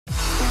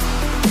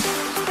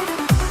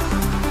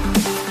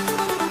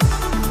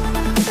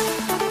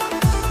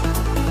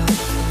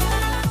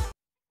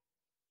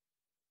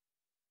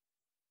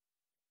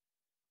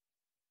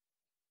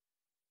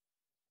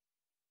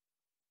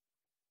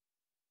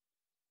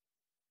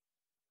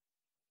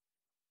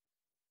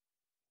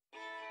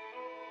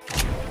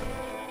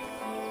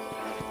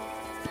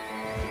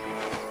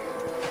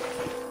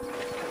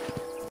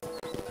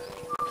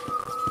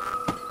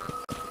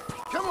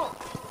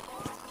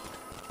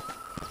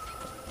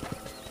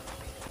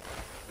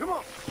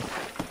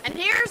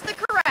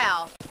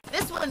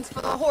villains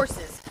for the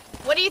horses.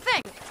 What do you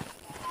think?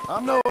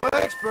 I'm no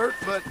expert,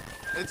 but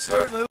it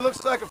certainly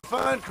looks like a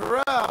fine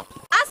corral.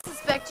 I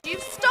suspect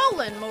you've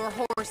stolen more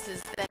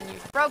horses than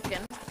you've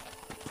broken.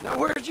 Now,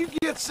 where'd you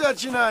get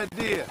such an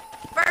idea?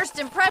 First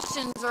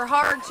impressions are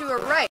hard to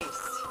erase.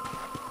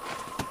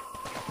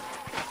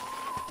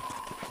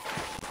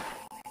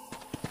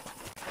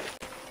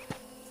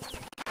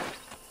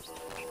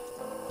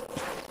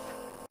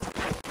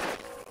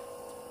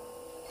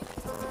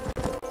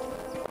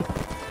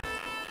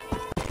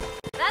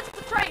 That's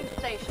the train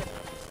station.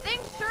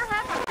 Things sure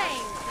have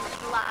changed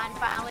since the line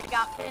finally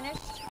got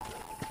finished.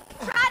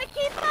 Try to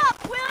keep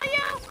up, will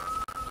you?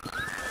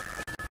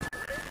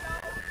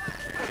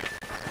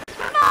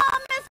 Come on,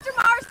 Mr.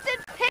 Marston,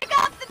 pick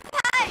up the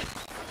pace.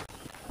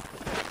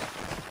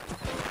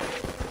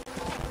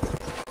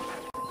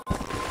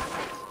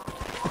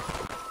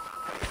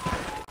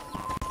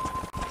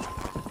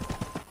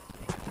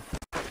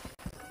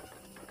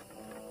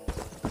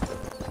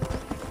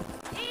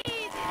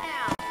 Easy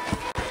now.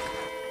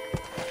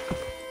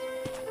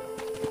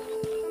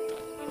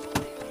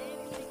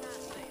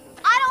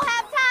 I don't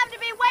have time to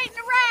be waiting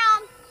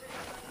around.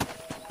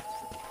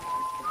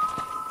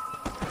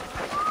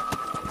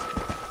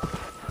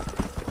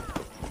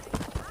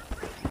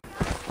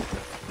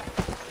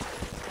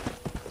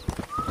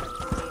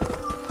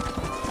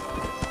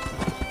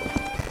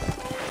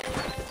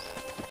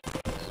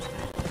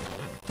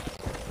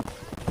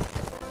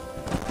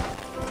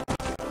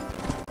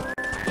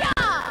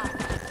 Yeah!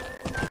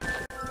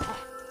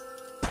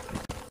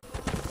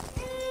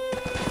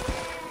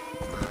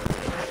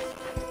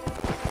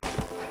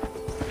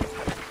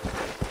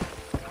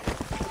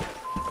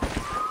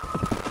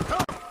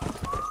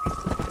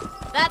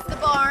 That's the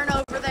barn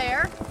over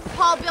there.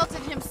 Paul built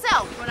it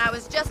himself when I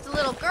was just a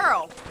little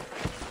girl.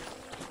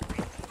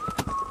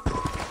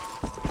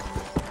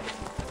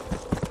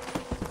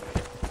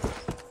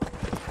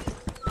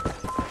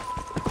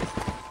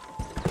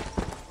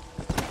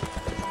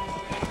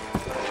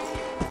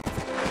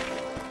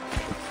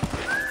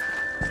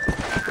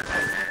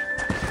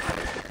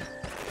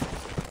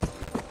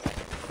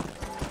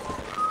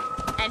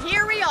 And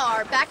here we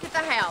are, back at the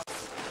house.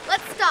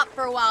 Let's stop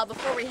for a while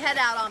before we head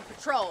out on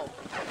patrol.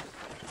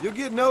 You'll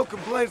get no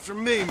complaints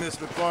from me, Miss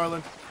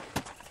McFarland.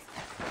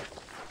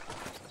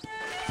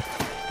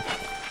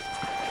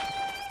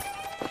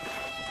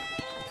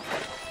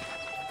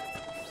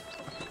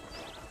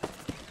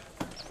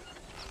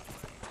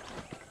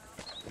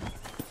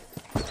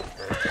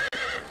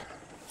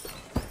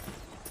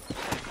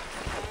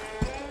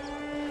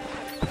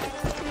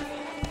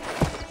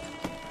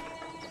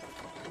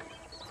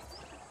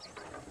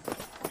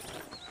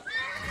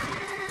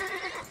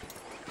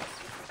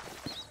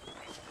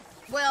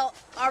 Well,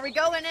 are we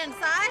going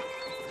inside?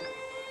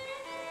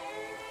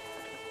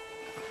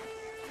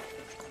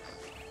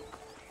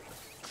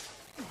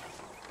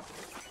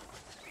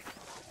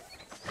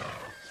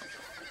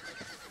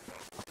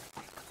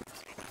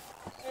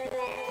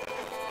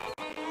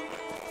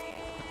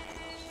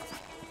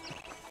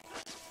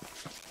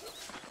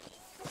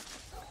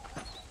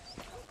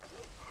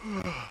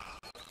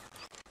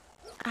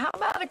 How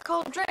about a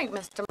cold drink,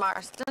 Mr.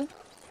 Marston?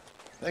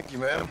 Thank you,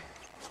 ma'am.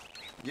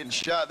 Getting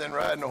shot, then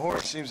riding a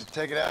horse seems to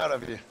take it out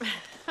of you.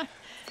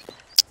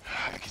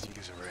 I could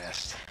use a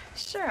rest.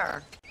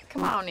 Sure.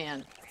 Come on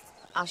in.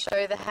 I'll show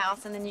you the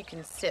house and then you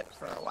can sit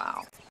for a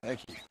while. Thank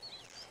you.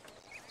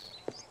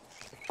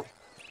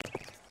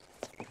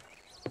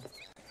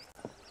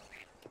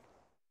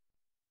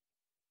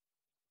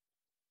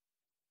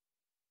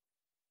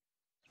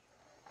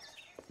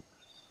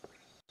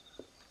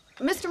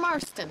 Mr.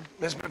 Marston,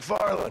 Miss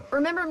McFarland.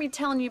 remember me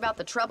telling you about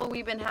the trouble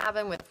we've been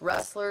having with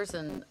rustlers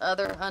and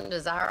other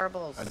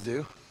undesirables? I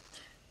do.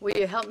 Will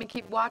you help me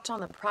keep watch on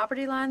the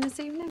property line this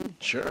evening?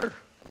 Sure.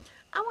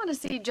 I want to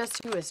see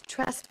just who is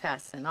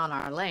trespassing on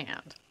our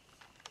land.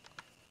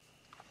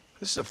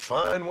 This is a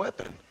fine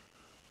weapon.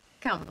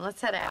 Come,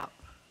 let's head out.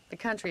 The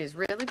country is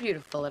really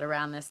beautiful at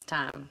around this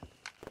time.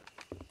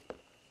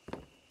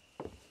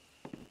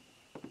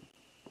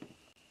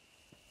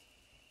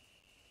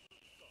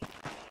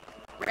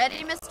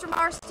 Ready, Mr.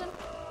 Marston?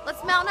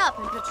 Let's mount up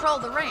and patrol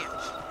the ranch.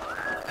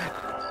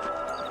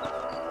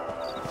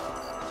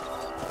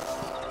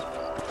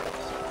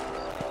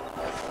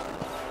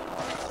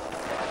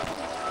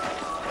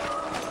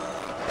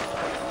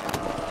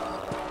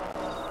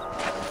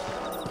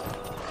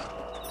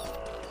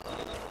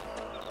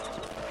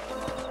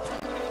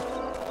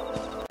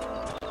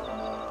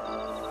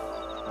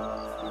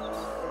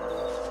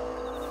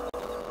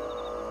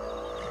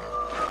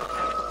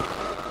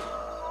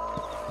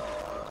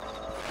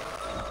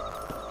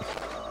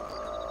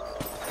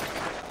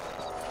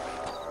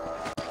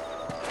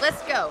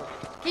 Let's go.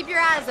 Keep your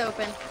eyes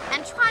open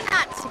and try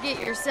not to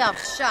get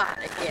yourself shot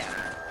again.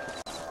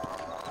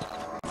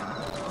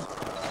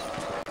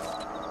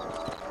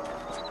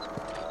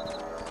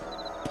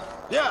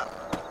 Yeah.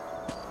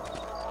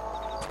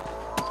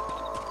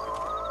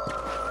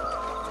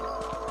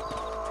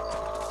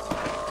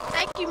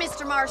 Thank you,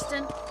 Mr.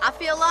 Marston. I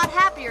feel a lot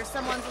happier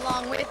someone's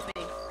along with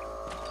me.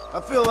 I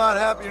feel a lot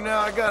happier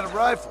now I got a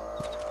rifle.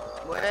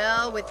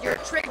 Well, with your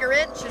trigger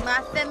itch and my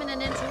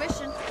feminine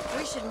intuition,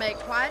 we should make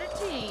quite a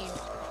team.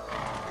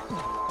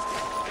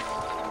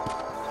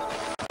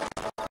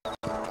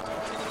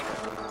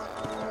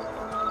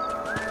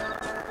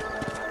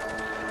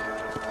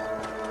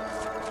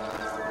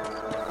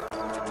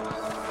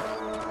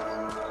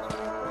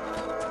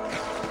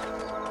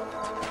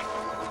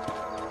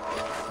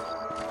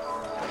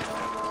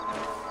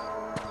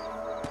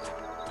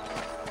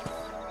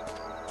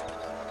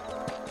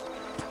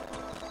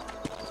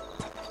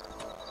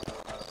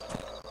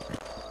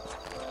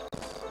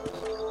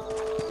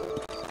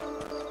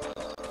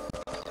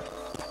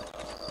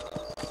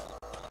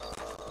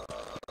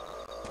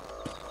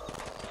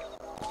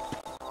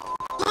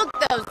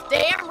 Those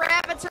damn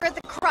rabbits are at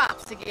the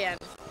crops again.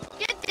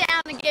 Get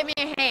down and give me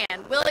a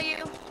hand, will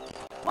you?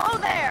 Whoa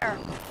there!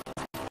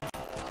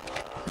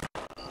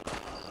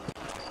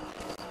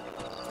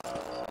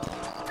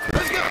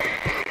 Let's go!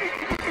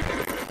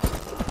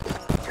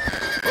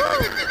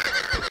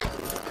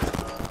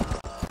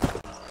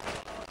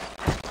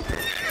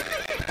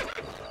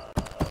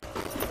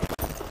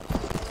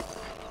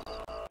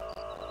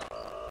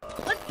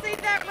 Let's see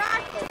that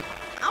rifle.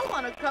 I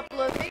want a couple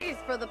of these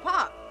for the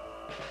pop.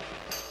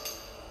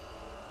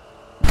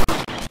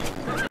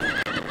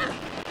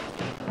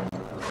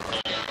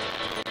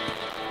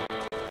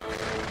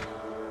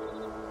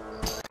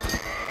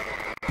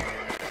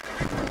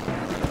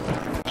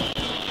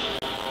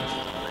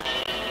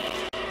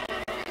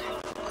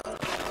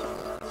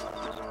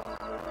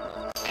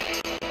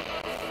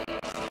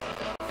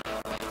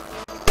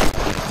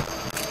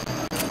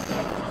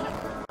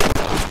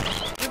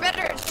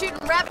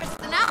 Shooting rabbits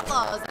than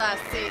outlaws, I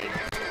see.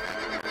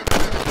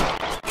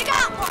 You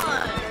got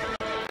one!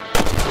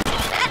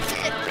 That's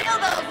it! Kill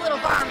those little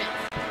varmints!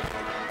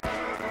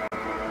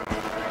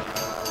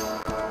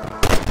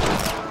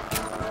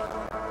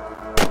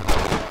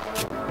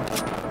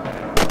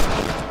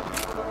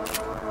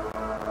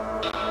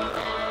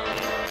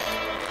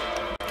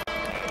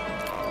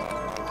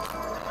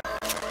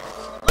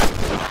 Let's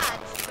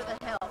catch for the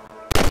help.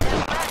 Them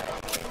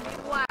rabbits can be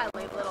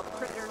wily little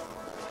critters.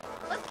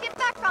 Let's get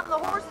back on the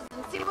horses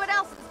and see what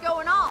else is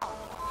going on.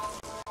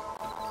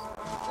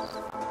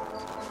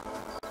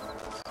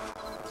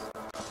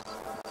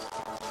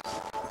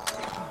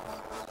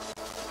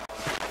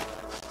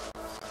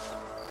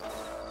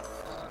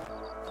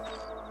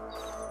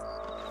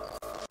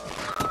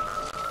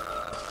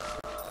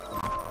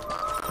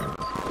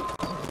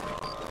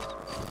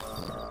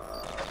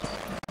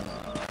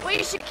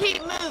 We should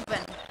keep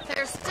moving.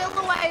 There's still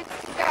a ways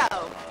to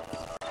go.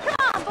 Come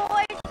on,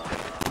 boys.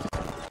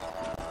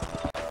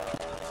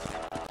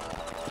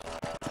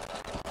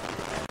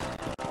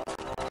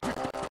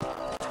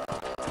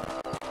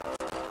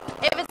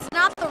 If it's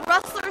not the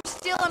rustlers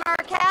stealing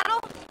our cattle,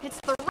 it's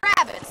the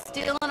rabbits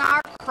stealing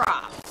our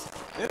crops.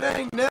 It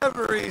ain't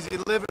never easy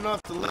living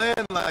off the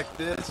land like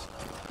this.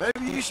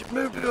 Maybe you should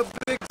move to a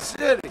big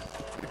city.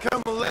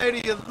 Become a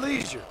lady of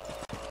leisure.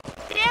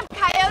 Damn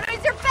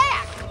coyotes are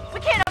back! We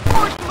can't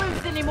afford to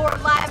lose any more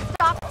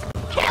livestock.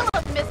 Kill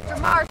them, Mr.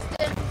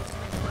 Marston.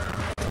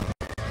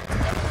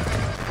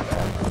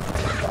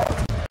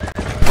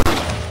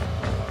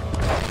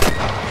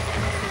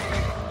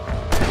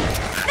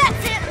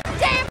 That's it!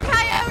 Damn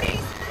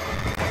coyotes!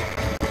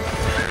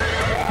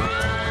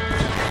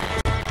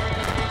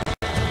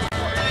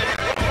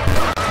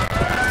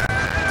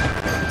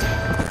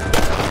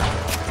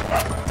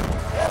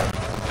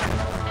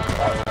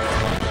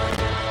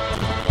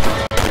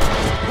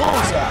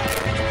 Bullseye!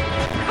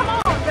 Come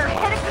on, they're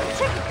headed for the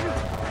chicken coop.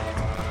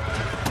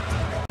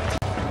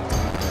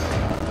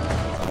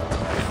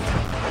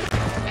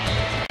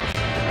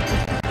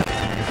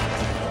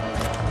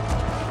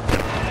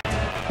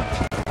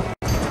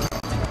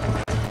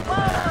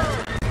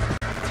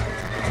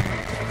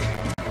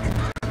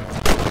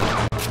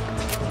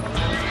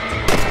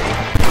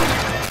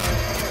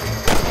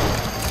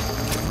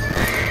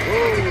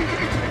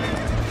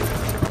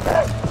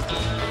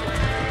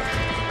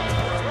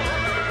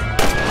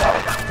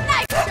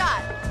 Nice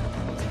shot!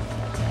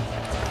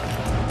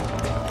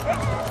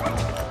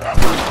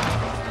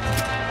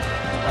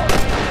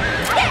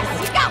 Yes,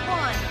 you got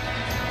one!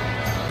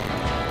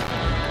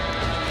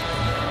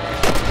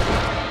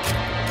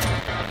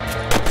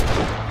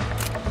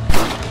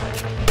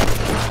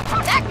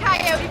 That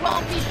coyote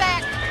won't be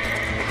back.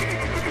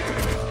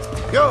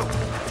 Go!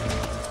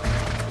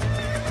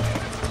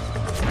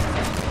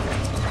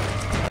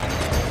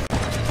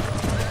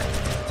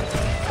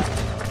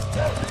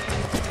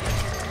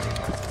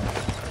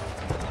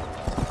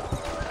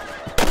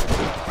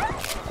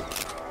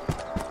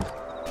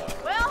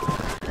 Well,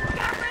 we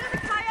got rid of the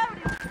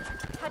coyotes.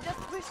 I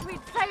just wish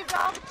we'd saved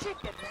all the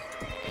chickens.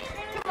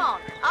 Come on,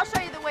 I'll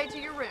show you the way to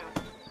your room.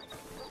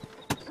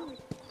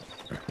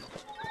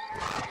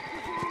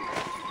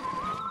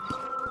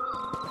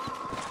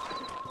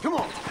 Come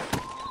on!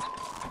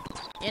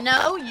 You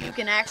know, you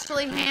can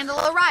actually handle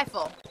a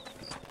rifle.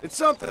 It's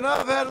something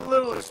I've had a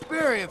little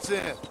experience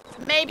in.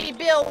 Maybe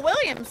Bill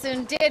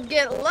Williamson did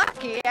get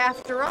lucky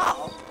after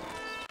all.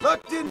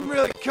 Luck didn't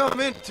really come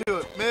into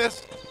it,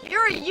 miss.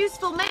 You're a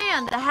useful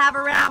man to have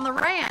around the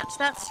ranch,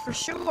 that's for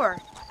sure.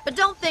 But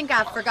don't think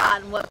I've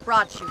forgotten what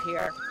brought you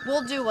here.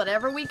 We'll do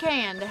whatever we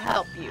can to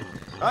help you.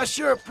 I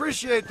sure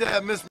appreciate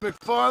that, Miss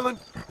McFarland.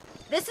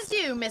 This is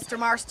you, Mr.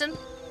 Marston.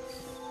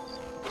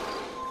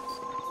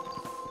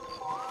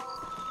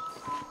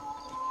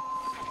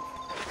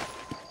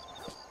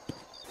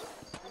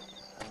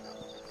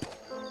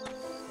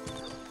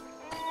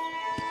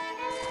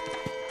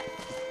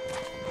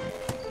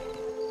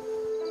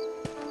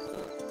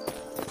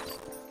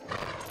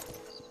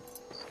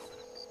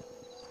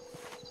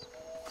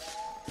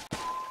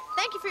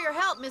 Thank you for your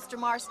help, Mr.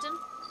 Marston.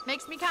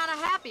 Makes me kind of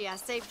happy I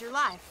saved your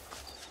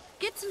life.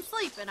 Get some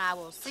sleep and I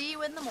will see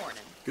you in the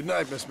morning. Good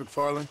night, Miss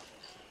McFarland.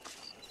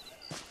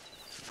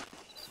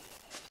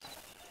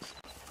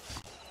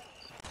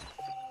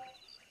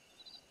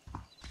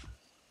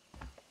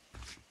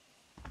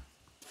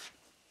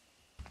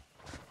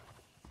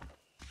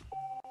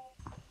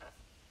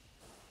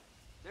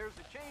 There's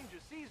a change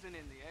of season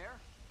in the air.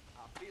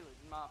 I feel it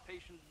in my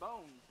patient's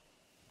bones.